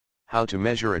How to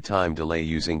measure a time delay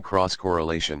using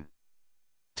cross-correlation.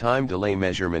 Time delay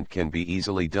measurement can be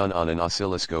easily done on an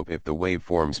oscilloscope if the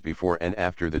waveforms before and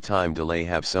after the time delay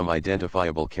have some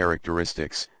identifiable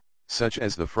characteristics, such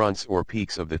as the fronts or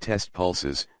peaks of the test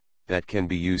pulses, that can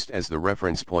be used as the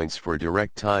reference points for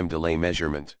direct time delay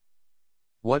measurement.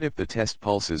 What if the test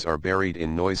pulses are buried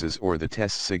in noises or the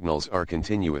test signals are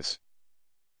continuous?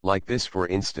 Like this, for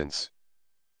instance.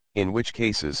 In which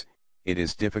cases, it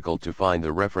is difficult to find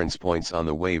the reference points on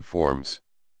the waveforms.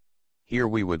 Here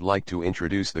we would like to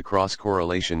introduce the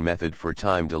cross-correlation method for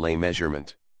time delay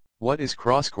measurement. What is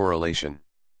cross-correlation?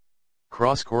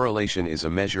 Cross-correlation is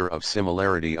a measure of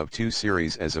similarity of two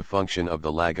series as a function of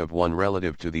the lag of one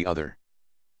relative to the other.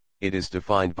 It is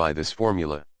defined by this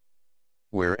formula,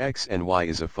 where x and y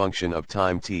is a function of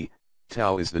time t,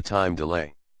 tau is the time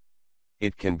delay.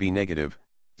 It can be negative,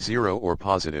 0 or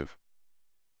positive.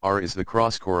 R is the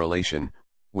cross-correlation,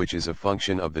 which is a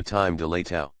function of the time delay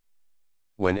tau.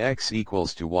 When x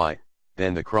equals to y,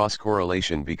 then the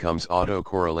cross-correlation becomes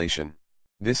autocorrelation.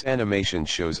 This animation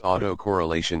shows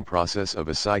autocorrelation process of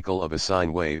a cycle of a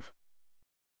sine wave.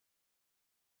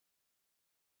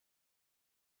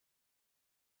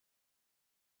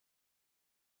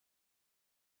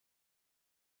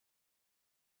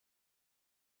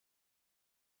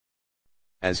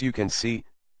 As you can see,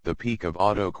 the peak of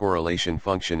autocorrelation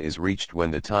function is reached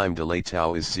when the time delay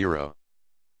tau is 0.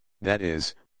 That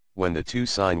is, when the two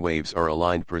sine waves are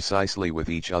aligned precisely with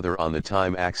each other on the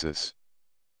time axis.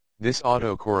 This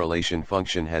autocorrelation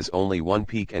function has only one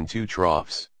peak and two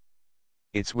troughs.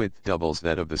 Its width doubles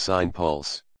that of the sine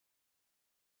pulse.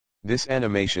 This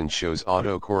animation shows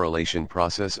autocorrelation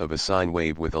process of a sine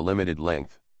wave with a limited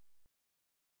length.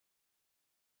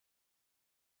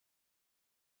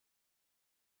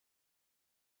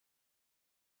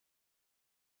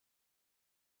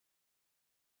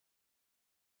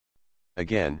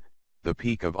 Again, the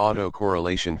peak of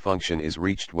autocorrelation function is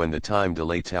reached when the time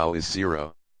delay tau is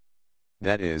 0.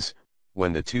 That is,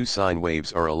 when the two sine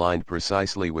waves are aligned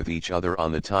precisely with each other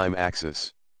on the time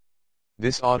axis.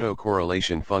 This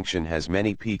autocorrelation function has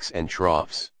many peaks and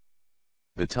troughs.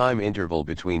 The time interval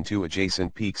between two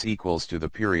adjacent peaks equals to the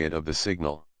period of the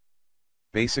signal.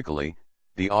 Basically,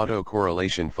 the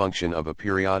autocorrelation function of a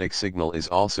periodic signal is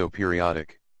also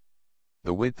periodic.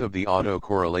 The width of the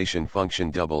autocorrelation function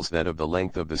doubles that of the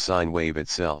length of the sine wave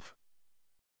itself.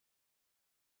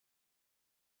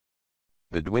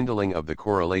 The dwindling of the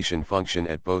correlation function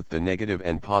at both the negative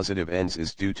and positive ends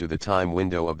is due to the time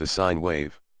window of the sine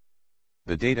wave.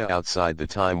 The data outside the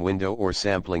time window or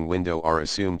sampling window are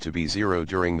assumed to be 0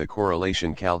 during the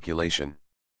correlation calculation.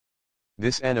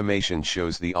 This animation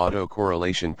shows the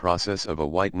autocorrelation process of a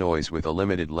white noise with a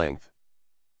limited length.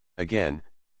 Again,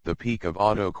 the peak of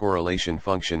autocorrelation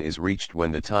function is reached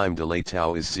when the time delay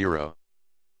tau is 0.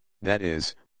 That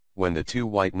is, when the two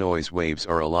white noise waves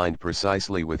are aligned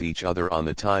precisely with each other on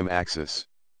the time axis.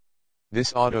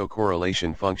 This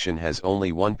autocorrelation function has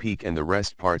only one peak and the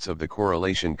rest parts of the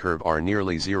correlation curve are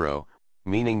nearly 0,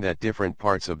 meaning that different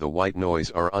parts of the white noise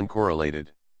are uncorrelated.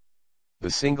 The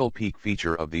single peak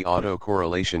feature of the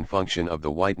autocorrelation function of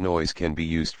the white noise can be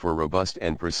used for robust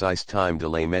and precise time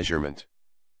delay measurement.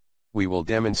 We will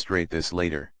demonstrate this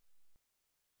later.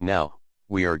 Now,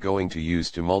 we are going to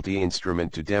use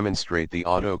multi-instrument to demonstrate the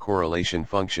autocorrelation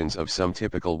functions of some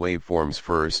typical waveforms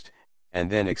first,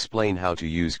 and then explain how to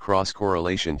use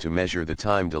cross-correlation to measure the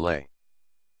time delay.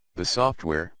 The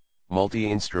software,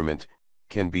 multi-instrument,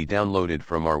 can be downloaded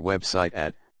from our website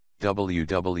at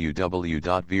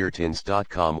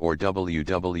www.virtins.com or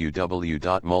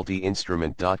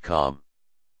www.multiinstrument.com.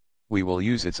 We will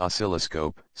use its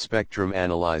oscilloscope, spectrum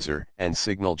analyzer, and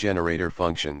signal generator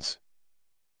functions.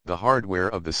 The hardware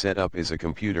of the setup is a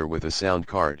computer with a sound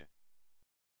card.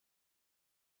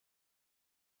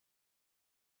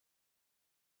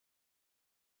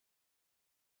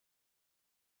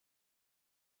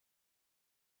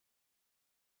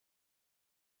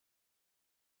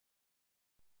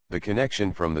 The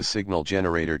connection from the signal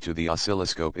generator to the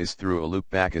oscilloscope is through a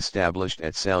loopback established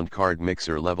at sound card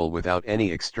mixer level without any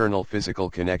external physical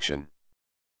connection.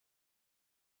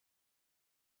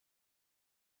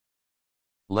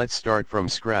 Let's start from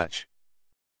scratch.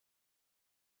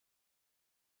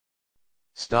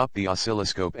 Stop the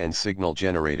oscilloscope and signal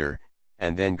generator,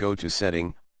 and then go to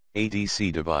Setting,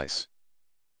 ADC device.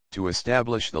 To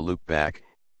establish the loopback,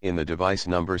 in the device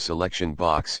number selection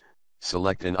box,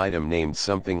 select an item named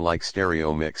something like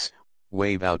stereo mix,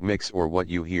 wave out mix, or what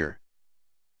you hear.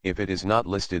 If it is not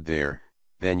listed there,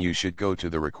 then you should go to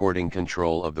the recording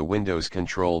control of the Windows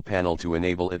control panel to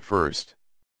enable it first.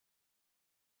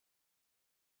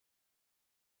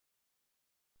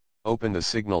 Open the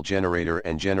signal generator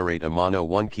and generate a mono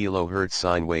 1 kHz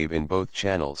sine wave in both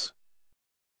channels.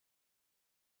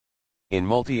 In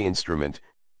multi-instrument,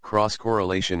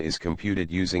 cross-correlation is computed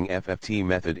using FFT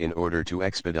method in order to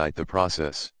expedite the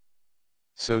process.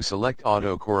 So select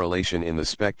autocorrelation in the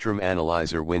spectrum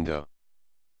analyzer window.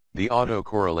 The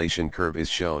autocorrelation curve is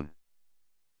shown.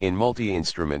 In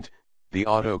multi-instrument, the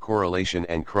autocorrelation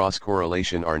and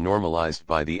cross-correlation are normalized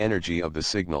by the energy of the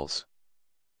signals.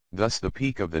 Thus the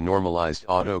peak of the normalized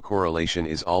autocorrelation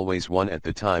is always 1 at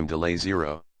the time delay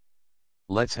 0.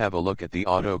 Let's have a look at the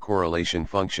autocorrelation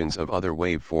functions of other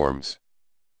waveforms.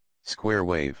 Square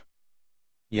wave.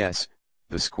 Yes,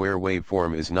 the square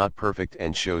waveform is not perfect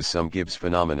and shows some Gibbs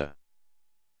phenomena.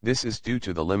 This is due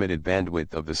to the limited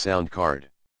bandwidth of the sound card.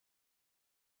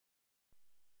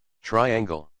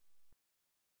 Triangle.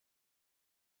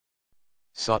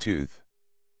 Sawtooth.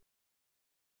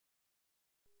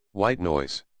 White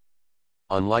noise.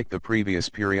 Unlike the previous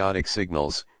periodic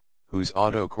signals, whose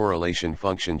autocorrelation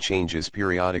function changes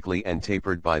periodically and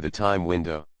tapered by the time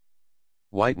window,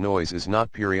 white noise is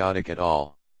not periodic at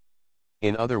all.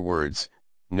 In other words,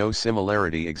 no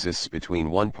similarity exists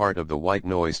between one part of the white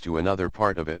noise to another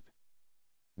part of it.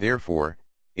 Therefore,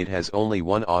 it has only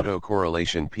one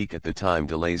autocorrelation peak at the time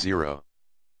delay 0.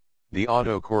 The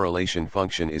autocorrelation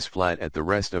function is flat at the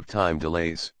rest of time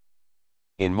delays.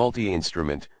 In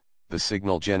multi-instrument, the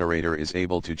signal generator is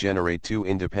able to generate two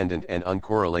independent and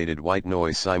uncorrelated white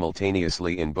noise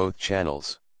simultaneously in both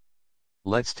channels.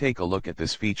 Let's take a look at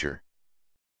this feature.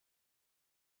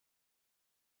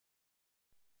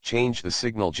 Change the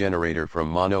signal generator from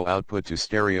mono output to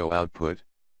stereo output.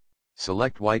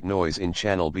 Select white noise in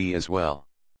channel B as well.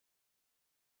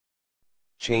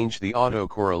 Change the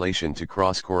autocorrelation to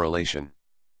cross-correlation.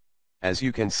 As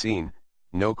you can see,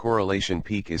 no correlation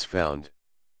peak is found.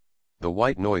 The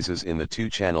white noises in the two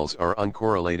channels are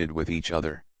uncorrelated with each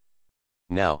other.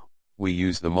 Now, we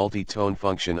use the multi-tone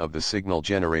function of the signal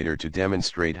generator to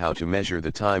demonstrate how to measure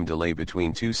the time delay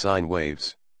between two sine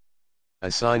waves.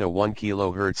 Assign a 1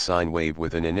 kHz sine wave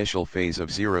with an initial phase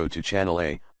of 0 to channel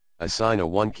A, assign a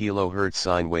 1 kHz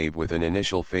sine wave with an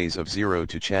initial phase of 0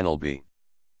 to channel B.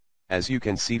 As you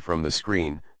can see from the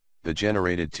screen, the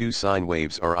generated two sine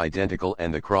waves are identical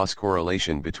and the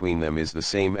cross-correlation between them is the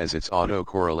same as its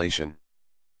autocorrelation.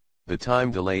 The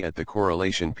time delay at the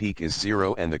correlation peak is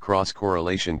 0 and the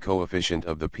cross-correlation coefficient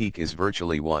of the peak is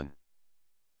virtually 1.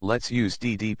 Let's use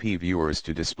DDP viewers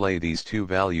to display these two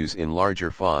values in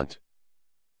larger font.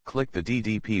 Click the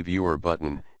DDP viewer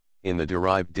button. In the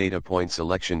derived data point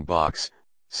selection box,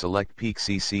 select peak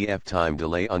CCF time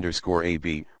delay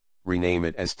 _AB, rename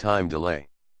it as time delay.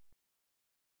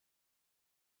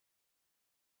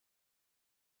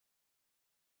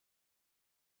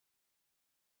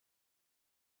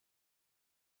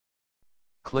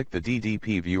 Click the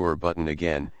DDP viewer button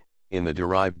again. In the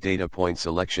derived data point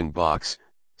selection box,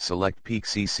 select peak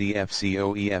CCF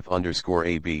COEF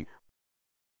 _AB,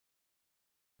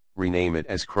 rename it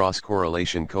as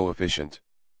cross-correlation coefficient.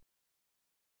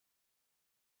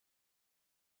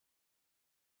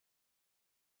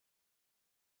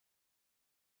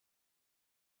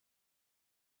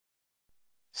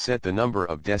 Set the number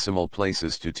of decimal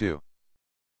places to 2.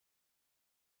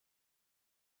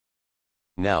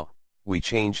 Now, we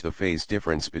change the phase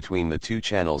difference between the two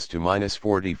channels to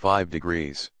 -45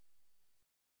 degrees.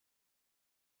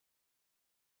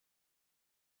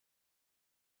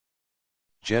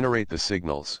 Generate the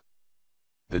signals.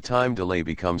 The time delay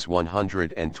becomes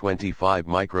 125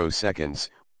 microseconds,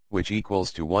 which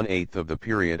equals to 1/8 of the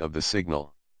period of the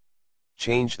signal.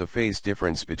 Change the phase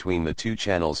difference between the two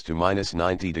channels to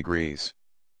 -90 degrees.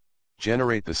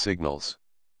 Generate the signals.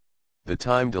 The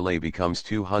time delay becomes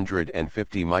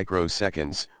 250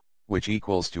 microseconds, which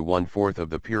equals to 1/4 of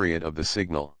the period of the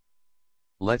signal.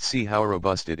 Let's see how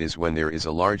robust it is when there is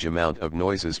a large amount of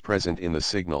noises present in the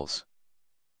signals.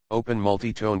 Open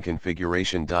multi-tone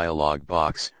configuration dialog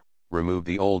box, remove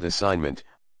the old assignment,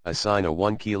 assign a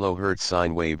 1 kHz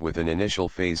sine wave with an initial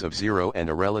phase of 0 and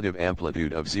a relative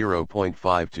amplitude of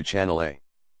 0.5 to channel A.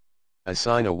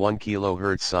 Assign a 1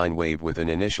 kHz sine wave with an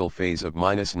initial phase of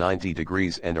 -90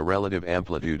 degrees and a relative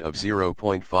amplitude of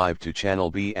 0.5 to channel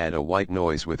B. Add a white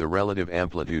noise with a relative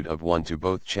amplitude of 1 to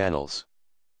both channels.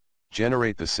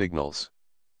 Generate the signals.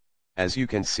 As you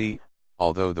can see,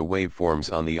 although the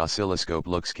waveforms on the oscilloscope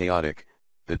looks chaotic,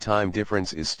 the time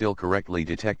difference is still correctly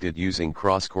detected using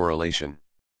cross-correlation.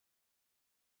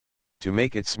 To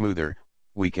make it smoother,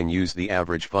 we can use the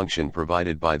average function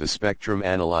provided by the spectrum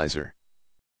analyzer.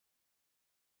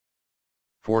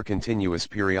 For continuous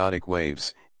periodic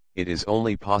waves, it is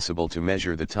only possible to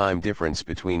measure the time difference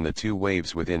between the two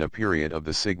waves within a period of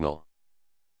the signal.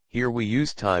 Here we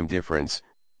use time difference,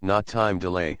 not time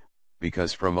delay,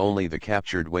 because from only the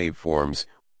captured waveforms,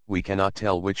 we cannot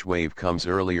tell which wave comes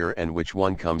earlier and which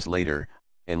one comes later,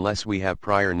 unless we have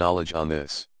prior knowledge on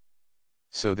this.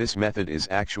 So this method is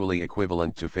actually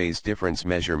equivalent to phase difference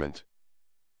measurement.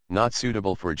 Not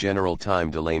suitable for general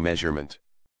time delay measurement.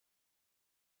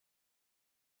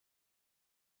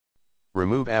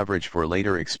 Remove average for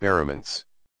later experiments.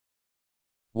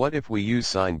 What if we use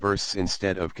sine bursts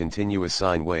instead of continuous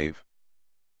sine wave?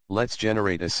 Let's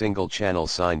generate a single channel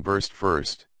sine burst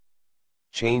first.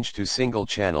 Change to single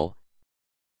channel.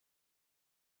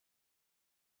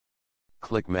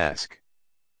 Click mask.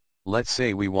 Let's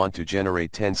say we want to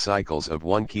generate 10 cycles of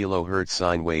 1 kHz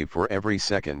sine wave for every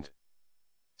second.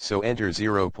 So enter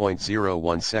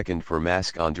 0.01 second for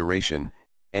mask on duration,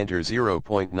 enter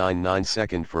 0.99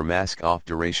 second for mask off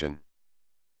duration.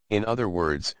 In other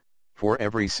words, for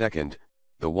every second,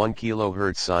 the 1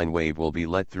 kHz sine wave will be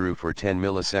let through for 10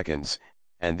 milliseconds,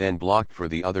 and then blocked for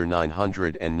the other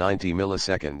 990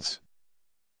 milliseconds.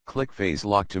 Click phase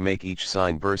lock to make each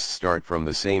sine burst start from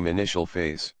the same initial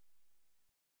phase.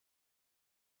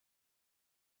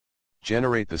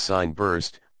 Generate the sine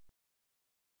burst.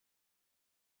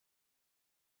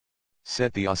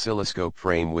 Set the oscilloscope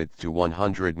frame width to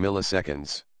 100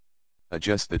 milliseconds.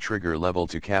 Adjust the trigger level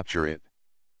to capture it.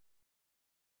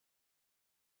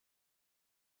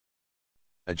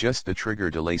 Adjust the trigger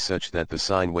delay such that the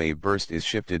sine wave burst is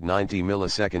shifted 90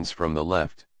 milliseconds from the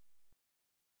left.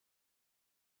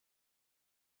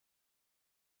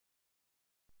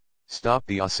 Stop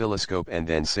the oscilloscope and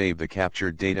then save the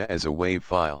captured data as a wave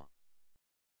file.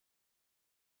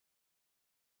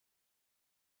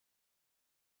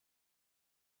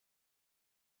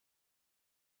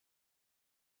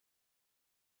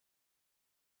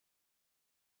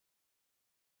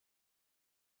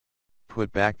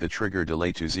 Put back the trigger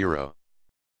delay to 0.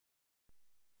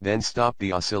 Then stop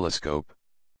the oscilloscope.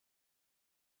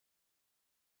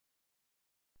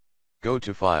 Go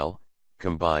to File,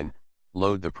 Combine,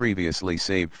 load the previously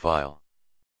saved file.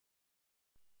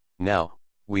 Now,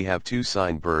 we have two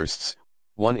sine bursts,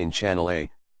 one in channel A,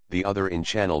 the other in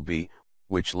channel B,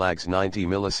 which lags 90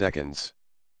 milliseconds.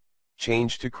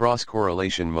 Change to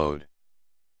cross-correlation mode.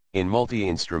 In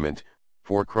multi-instrument,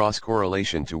 for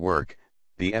cross-correlation to work,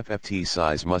 the FFT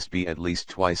size must be at least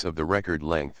twice of the record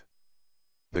length.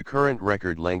 The current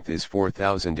record length is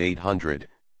 4,800,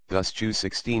 thus choose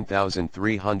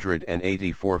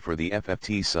 16,384 for the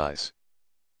FFT size.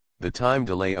 The time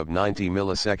delay of 90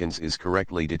 milliseconds is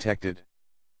correctly detected.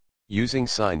 Using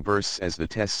sine bursts as the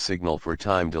test signal for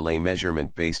time delay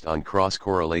measurement based on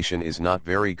cross-correlation is not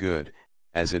very good,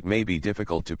 as it may be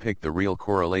difficult to pick the real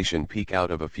correlation peak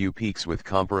out of a few peaks with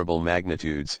comparable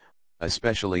magnitudes,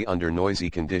 especially under noisy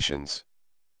conditions.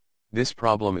 This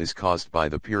problem is caused by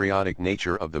the periodic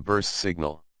nature of the burst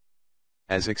signal.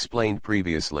 As explained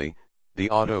previously, the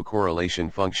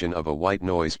autocorrelation function of a white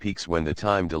noise peaks when the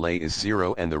time delay is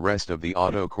 0 and the rest of the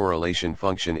autocorrelation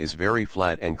function is very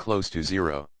flat and close to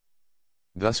 0.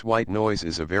 Thus white noise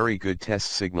is a very good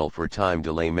test signal for time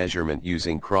delay measurement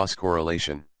using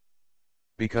cross-correlation.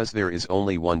 Because there is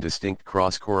only one distinct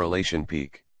cross-correlation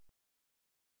peak.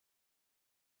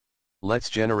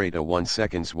 Let's generate a 1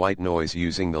 seconds white noise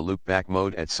using the loopback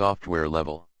mode at software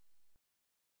level.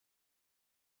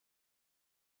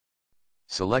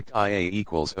 Select IA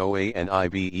equals OA and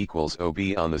IB equals OB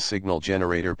on the signal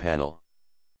generator panel.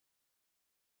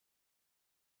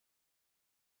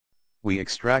 We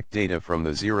extract data from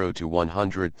the 0 to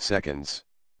 100 seconds.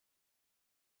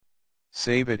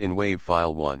 Save it in WAV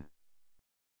file 1.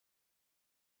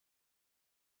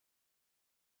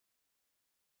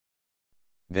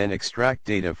 Then extract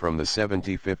data from the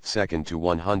 75th second to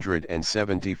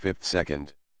 175th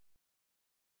second.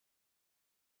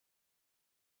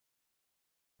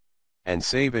 And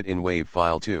save it in WAV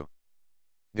file 2.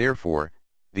 Therefore,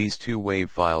 these two WAV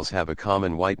files have a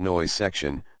common white noise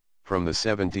section, from the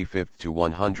 75th to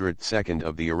 100th second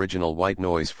of the original white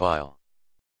noise file.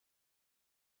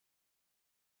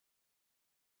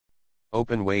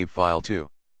 Open WAV file 2.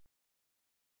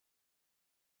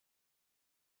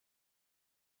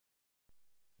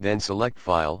 Then select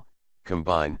File,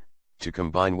 Combine, to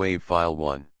combine WAV file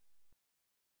 1.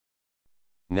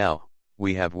 Now,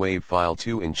 we have WAV file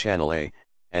 2 in channel A,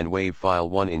 and WAV file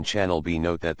 1 in channel B.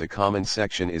 Note that the common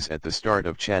section is at the start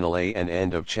of channel A and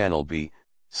end of channel B,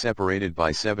 separated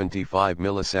by 75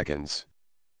 milliseconds.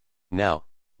 Now,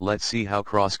 let's see how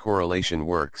cross-correlation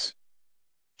works.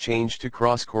 Change to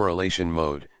cross-correlation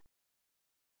mode.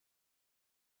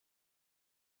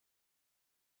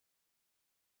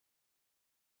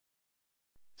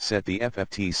 Set the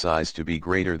FFT size to be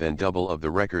greater than double of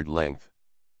the record length.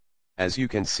 As you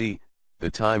can see, the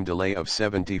time delay of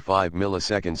 75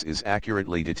 milliseconds is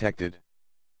accurately detected.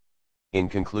 In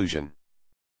conclusion,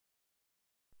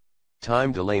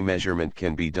 time delay measurement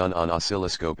can be done on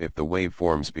oscilloscope if the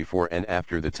waveforms before and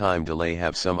after the time delay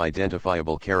have some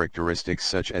identifiable characteristics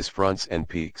such as fronts and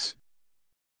peaks.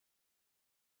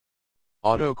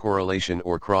 Autocorrelation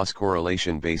or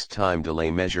cross-correlation based time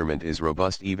delay measurement is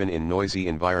robust even in noisy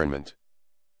environment.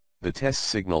 The test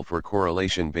signal for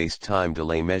correlation-based time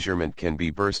delay measurement can be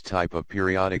burst type of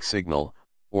periodic signal,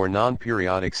 or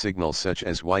non-periodic signal such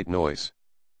as white noise.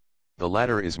 The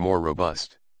latter is more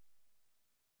robust.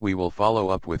 We will follow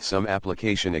up with some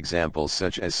application examples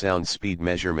such as sound speed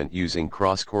measurement using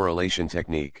cross-correlation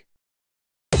technique.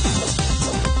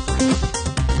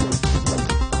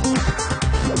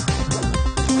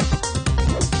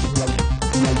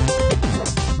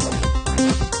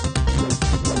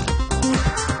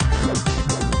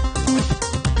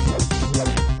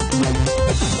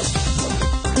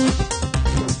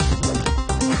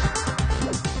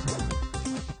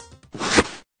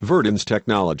 Verdin's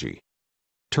technology.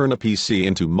 Turn a PC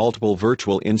into multiple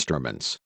virtual instruments.